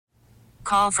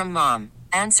Call from mom.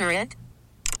 Answer it.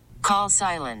 Call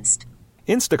silenced.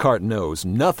 Instacart knows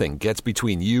nothing gets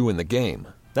between you and the game.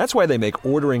 That's why they make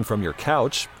ordering from your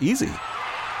couch easy.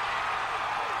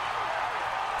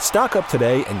 Stock up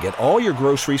today and get all your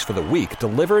groceries for the week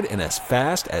delivered in as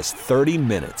fast as 30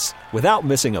 minutes without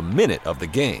missing a minute of the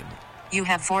game. You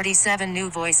have 47 new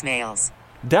voicemails.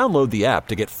 Download the app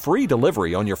to get free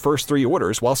delivery on your first 3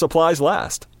 orders while supplies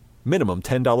last. Minimum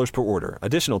 $10 per order.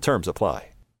 Additional terms apply.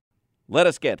 Let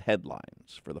us get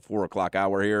headlines for the 4 o'clock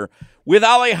hour here with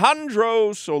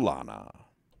Alejandro Solana.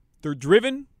 They're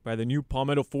driven by the new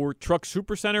Palmetto Ford Truck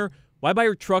Supercenter. Why buy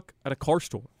your truck at a car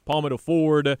store? Palmetto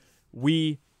Ford,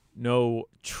 we know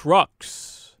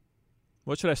trucks.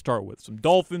 What should I start with? Some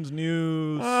Dolphins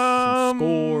news, some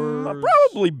scores?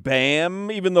 Probably Bam,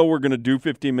 even though we're going to do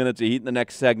 15 minutes of heat in the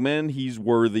next segment. He's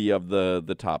worthy of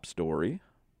the top story.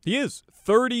 He is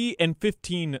 30 and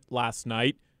 15 last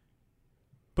night.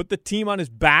 Put the team on his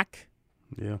back.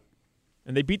 Yeah.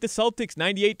 And they beat the Celtics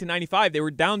 98-95. They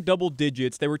were down double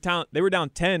digits. They were down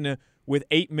 10 with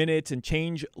 8 minutes and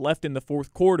change left in the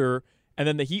fourth quarter. And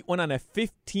then the Heat went on a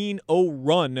 15-0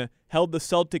 run, held the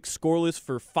Celtics scoreless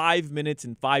for 5 minutes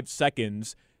and 5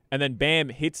 seconds. And then Bam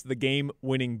hits the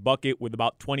game-winning bucket with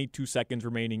about 22 seconds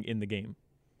remaining in the game.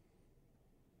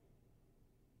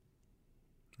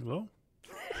 Hello?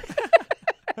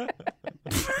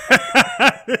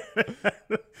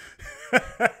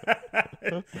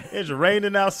 It's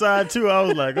raining outside too. I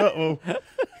was like, uh-oh.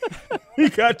 We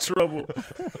got trouble.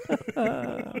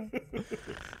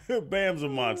 Bam's a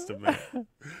monster, man.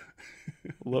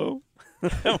 Hello?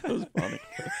 That was funny.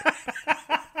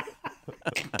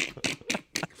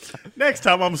 Next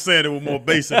time I'm saying it with more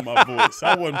bass in my voice.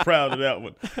 I wasn't proud of that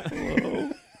one.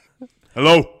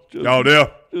 Hello? Y'all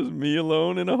there? Just me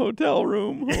alone in a hotel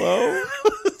room. Hello?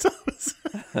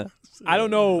 I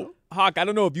don't know, Hawk, I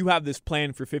don't know if you have this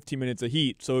plan for 15 minutes of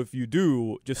heat, so if you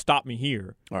do, just stop me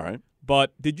here. All right.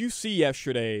 But did you see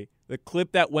yesterday the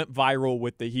clip that went viral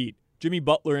with the Heat? Jimmy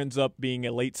Butler ends up being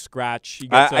a late scratch.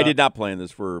 I did not plan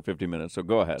this for 50 minutes, so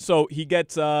go ahead. So he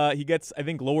gets I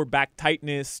think lower back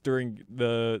tightness during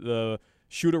the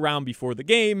shoot around before the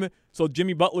game. So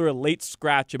Jimmy Butler a late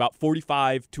scratch about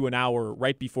 45 to an hour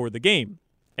right before the game.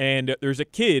 And there's a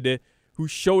kid who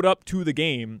showed up to the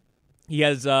game. He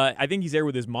has I think he's there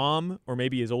with his mom or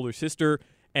maybe his older sister,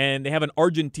 and they have an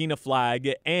Argentina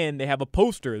flag and they have a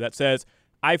poster that says,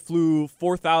 I flew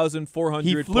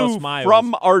 4,400 plus miles.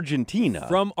 From Argentina.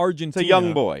 From Argentina. It's a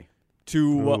young boy.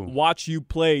 To watch you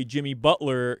play Jimmy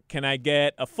Butler. Can I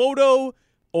get a photo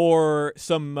or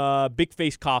some Big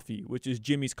Face Coffee, which is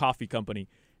Jimmy's coffee company?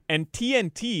 And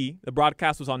TNT, the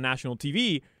broadcast was on national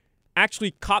TV,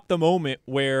 actually caught the moment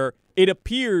where it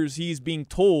appears he's being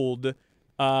told,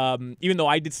 even though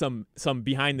I did some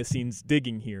behind-the-scenes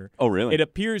digging here. Oh, really? It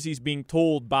appears he's being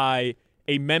told by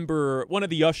a member, one of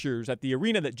the ushers at the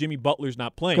arena, that Jimmy Butler's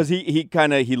not playing. Because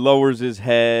he lowers his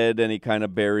head and he kind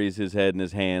of buries his head in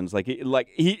his hands,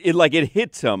 it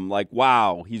hits him like,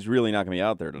 wow, he's really not going to be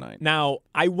out there tonight. Now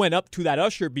I went up to that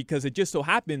usher because it just so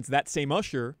happens that same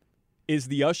usher is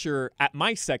the usher at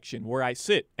my section where I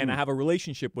sit, and I have a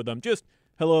relationship with him. Just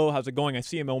hello, how's it going? I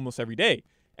see him almost every day,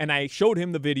 and I showed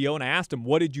him the video and I asked him,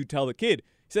 what did you tell the kid?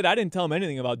 He said, I didn't tell him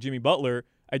anything about Jimmy Butler.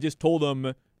 I just told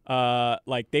him.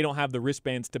 They don't have the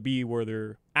wristbands to be where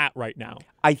they're at right now.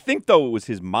 I think, though, it was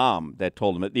his mom that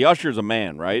told him it. The usher's a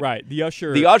man, right? Right. The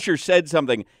usher said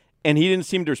something, and he didn't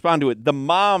seem to respond to it. The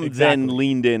mom then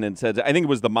leaned in and said, I think it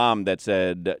was the mom that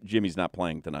said, Jimmy's not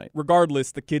playing tonight.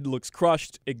 Regardless, the kid looks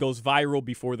crushed. It goes viral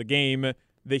before the game.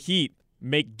 The Heat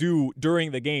make do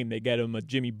during the game. They get him a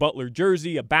Jimmy Butler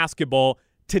jersey, a basketball.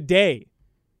 Today,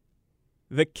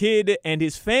 the kid and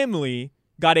his family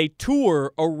got a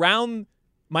tour around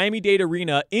Miami-Dade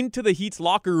Arena into the Heat's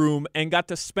locker room and got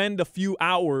to spend a few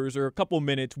hours or a couple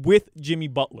minutes with Jimmy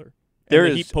Butler. And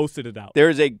the Heat posted it out. There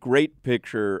is a great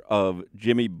picture of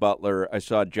Jimmy Butler. I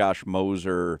saw Josh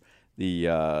Moser,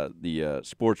 the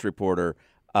sports reporter,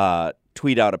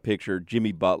 tweet out a picture.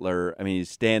 Jimmy Butler, I mean, he's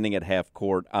standing at half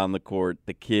court on the court.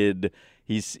 The kid,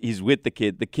 he's with the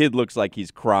kid. The kid looks like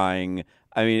he's crying.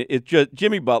 I mean, it's just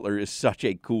Jimmy Butler is such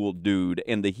a cool dude,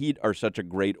 and the Heat are such a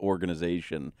great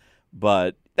organization.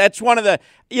 But that's one of the,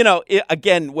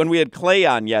 again, when we had Clay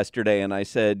on yesterday and I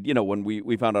said, when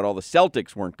we found out all the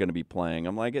Celtics weren't going to be playing,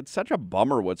 I'm like, it's such a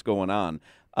bummer what's going on.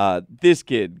 This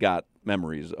kid got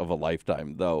memories of a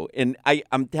lifetime, though. And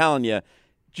I'm telling you,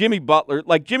 Jimmy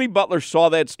Butler saw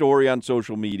that story on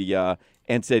social media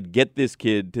and said, get this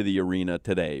kid to the arena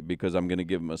today because I'm going to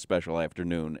give him a special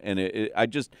afternoon. And I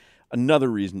just, another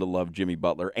reason to love Jimmy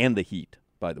Butler and the Heat,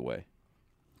 by the way.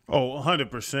 Oh,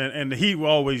 100%. And the Heat will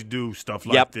always do stuff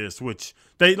like this, which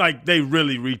they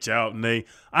really reach out, and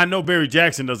I know Barry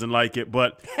Jackson doesn't like it,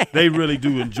 but they really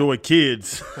do enjoy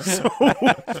kids. So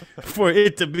for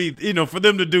it to be, for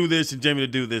them to do this and Jamie to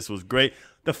do this was great.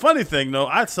 The funny thing, though,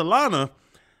 at Solana,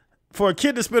 for a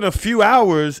kid to spend a few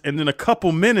hours and then a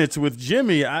couple minutes with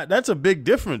Jimmy, that's a big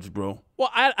difference, bro. Well,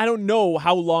 I don't know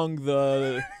how long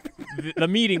the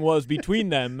meeting was between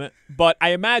them, but I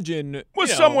imagine it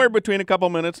was somewhere between a couple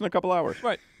minutes and a couple hours.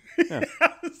 Right. Yeah.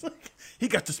 He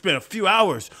got to spend a few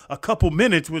hours, a couple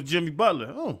minutes with Jimmy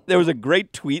Butler. Oh. There was a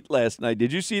great tweet last night.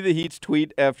 Did you see the Heat's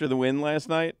tweet after the win last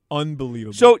night?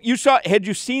 Unbelievable. So had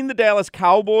you seen the Dallas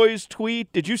Cowboys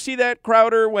tweet? Did you see that,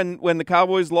 Crowder, when the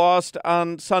Cowboys lost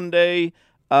on Sunday?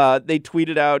 They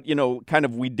tweeted out, kind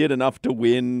of, we did enough to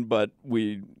win, but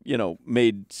we,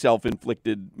 made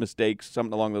self-inflicted mistakes,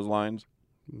 something along those lines.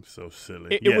 So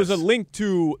silly. It was a link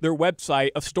to their website,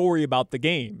 a story about the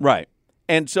game. Right.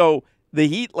 And so the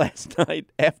Heat last night,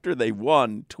 after they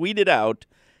won, tweeted out,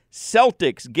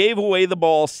 Celtics gave away the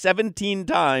ball 17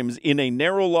 times in a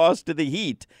narrow loss to the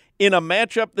Heat in a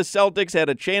matchup the Celtics had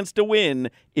a chance to win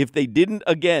if they didn't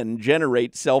again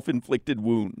generate self-inflicted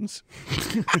wounds.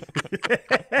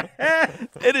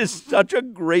 It is such a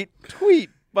great tweet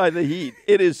by the Heat.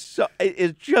 It's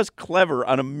just clever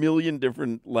on a million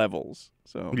different levels.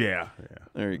 So yeah.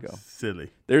 There you go.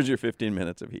 Silly. There's your 15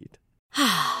 minutes of Heat.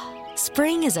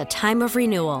 Spring is a time of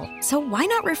renewal, so why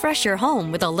not refresh your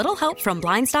home with a little help from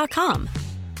Blinds.com?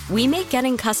 We make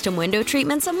getting custom window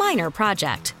treatments a minor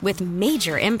project with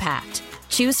major impact.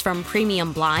 Choose from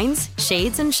premium blinds,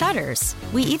 shades, and shutters.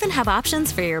 We even have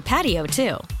options for your patio,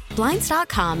 too.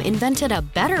 Blinds.com invented a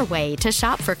better way to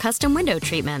shop for custom window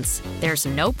treatments. There's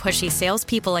no pushy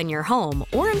salespeople in your home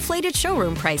or inflated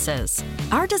showroom prices.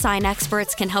 Our design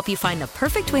experts can help you find the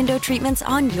perfect window treatments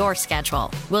on your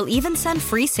schedule. We'll even send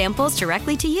free samples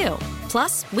directly to you.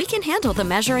 Plus, we can handle the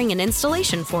measuring and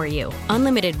installation for you.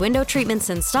 Unlimited window treatments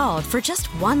installed for just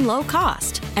one low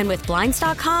cost. And with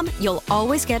Blinds.com, you'll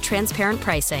always get transparent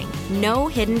pricing. No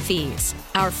hidden fees.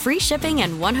 Our free shipping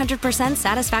and 100%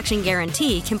 satisfaction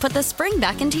guarantee can put the spring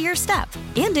back into your step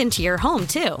and into your home,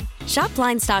 too. Shop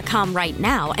Blinds.com right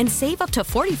now and save up to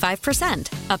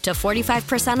 45%. Up to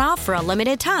 45% off for a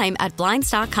limited time at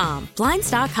Blinds.com.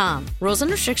 Blinds.com. Rules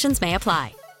and restrictions may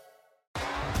apply.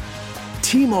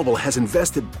 T-Mobile has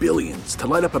invested billions to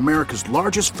light up America's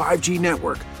largest 5G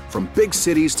network, from big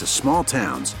cities to small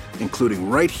towns, including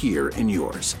right here in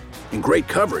yours. And great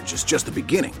coverage is just the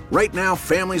beginning. Right now,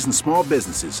 families and small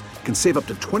businesses can save up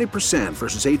to 20%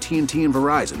 versus AT&T and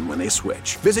Verizon when they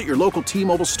switch. Visit your local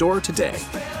T-Mobile store today.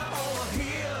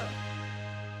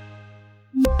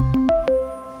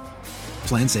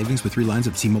 Plan savings with 3 lines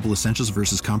of T-Mobile Essentials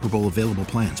versus comparable available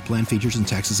plans. Plan features and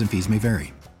taxes and fees may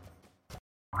vary.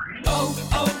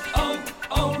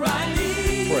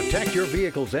 Protect your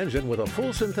vehicle's engine with a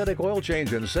full synthetic oil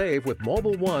change and save with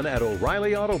Mobil 1 at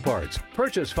O'Reilly Auto Parts.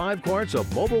 Purchase 5 quarts of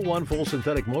Mobil 1 full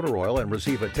synthetic motor oil and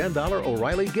receive a $10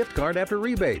 O'Reilly gift card after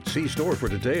rebate. See store for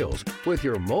details. With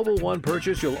your Mobil 1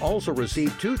 purchase, you'll also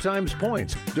receive 2 times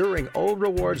points during O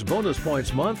Rewards Bonus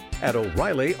Points Month at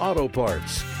O'Reilly Auto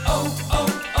Parts.